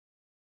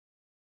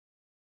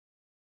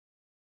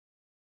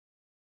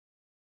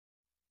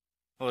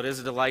Well, it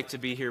is a delight to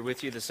be here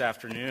with you this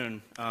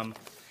afternoon.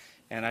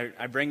 And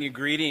I bring you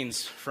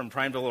greetings from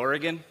Prineville,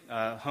 Oregon,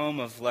 home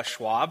of Les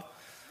Schwab.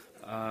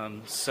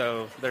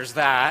 So there's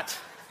that.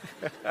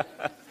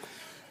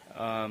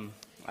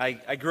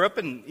 I grew up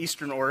in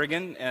eastern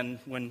Oregon, and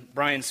when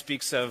Brian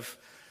speaks of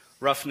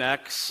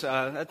roughnecks,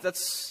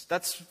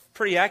 that's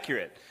pretty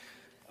accurate.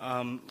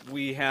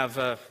 We have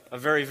a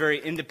very, very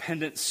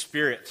independent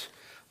spirit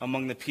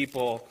among the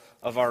people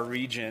of our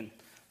region.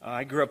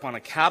 I grew up on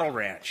a cattle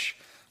ranch,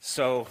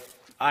 so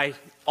I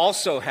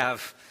also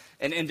have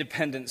an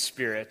independent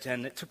spirit,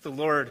 and it took the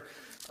Lord,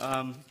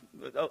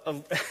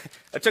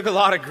 it took a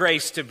lot of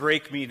grace to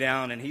break me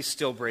down, and He's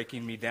still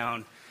breaking me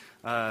down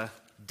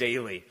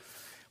daily.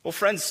 Well,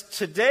 friends,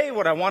 today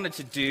what I wanted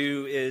to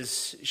do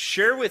is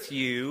share with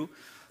you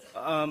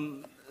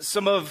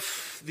some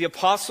of the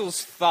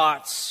apostles'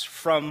 thoughts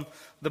from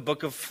the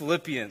book of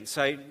Philippians.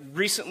 I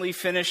recently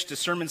finished a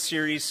sermon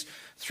series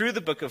through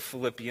the book of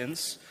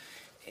Philippians,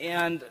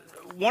 and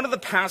one of the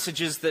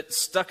passages that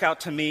stuck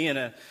out to me in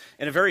a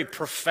very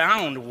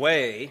profound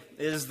way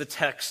is the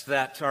text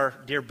that our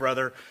dear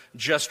brother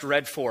just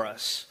read for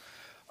us.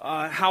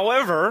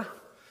 However,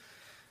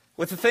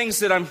 with the things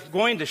that I'm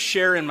going to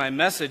share in my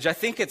message, I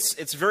think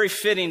it's very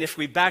fitting if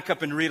we back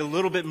up and read a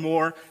little bit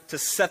more to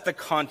set the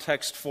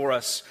context for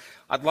us.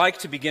 I'd like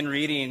to begin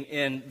reading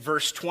in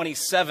verse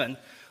 27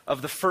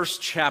 of the first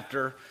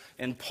chapter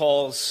in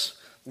Paul's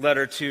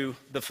letter to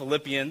the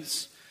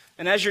Philippians.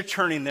 And as you're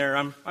turning there,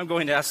 I'm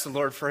going to ask the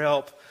Lord for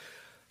help.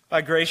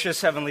 My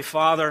gracious Heavenly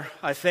Father,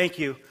 I thank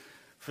you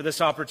for this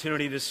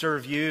opportunity to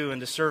serve you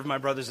and to serve my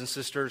brothers and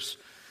sisters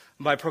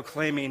by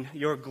proclaiming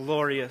your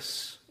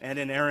glorious and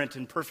inerrant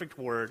and perfect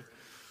word.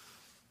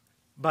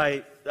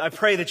 I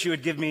pray that you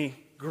would give me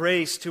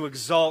grace to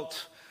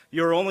exalt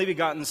your only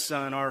begotten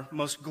Son, our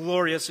most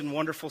glorious and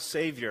wonderful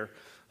Savior,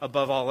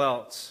 above all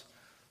else.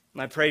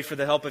 And I pray for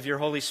the help of your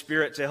Holy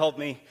Spirit to help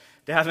me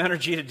to have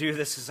energy to do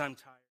this as I'm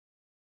tired.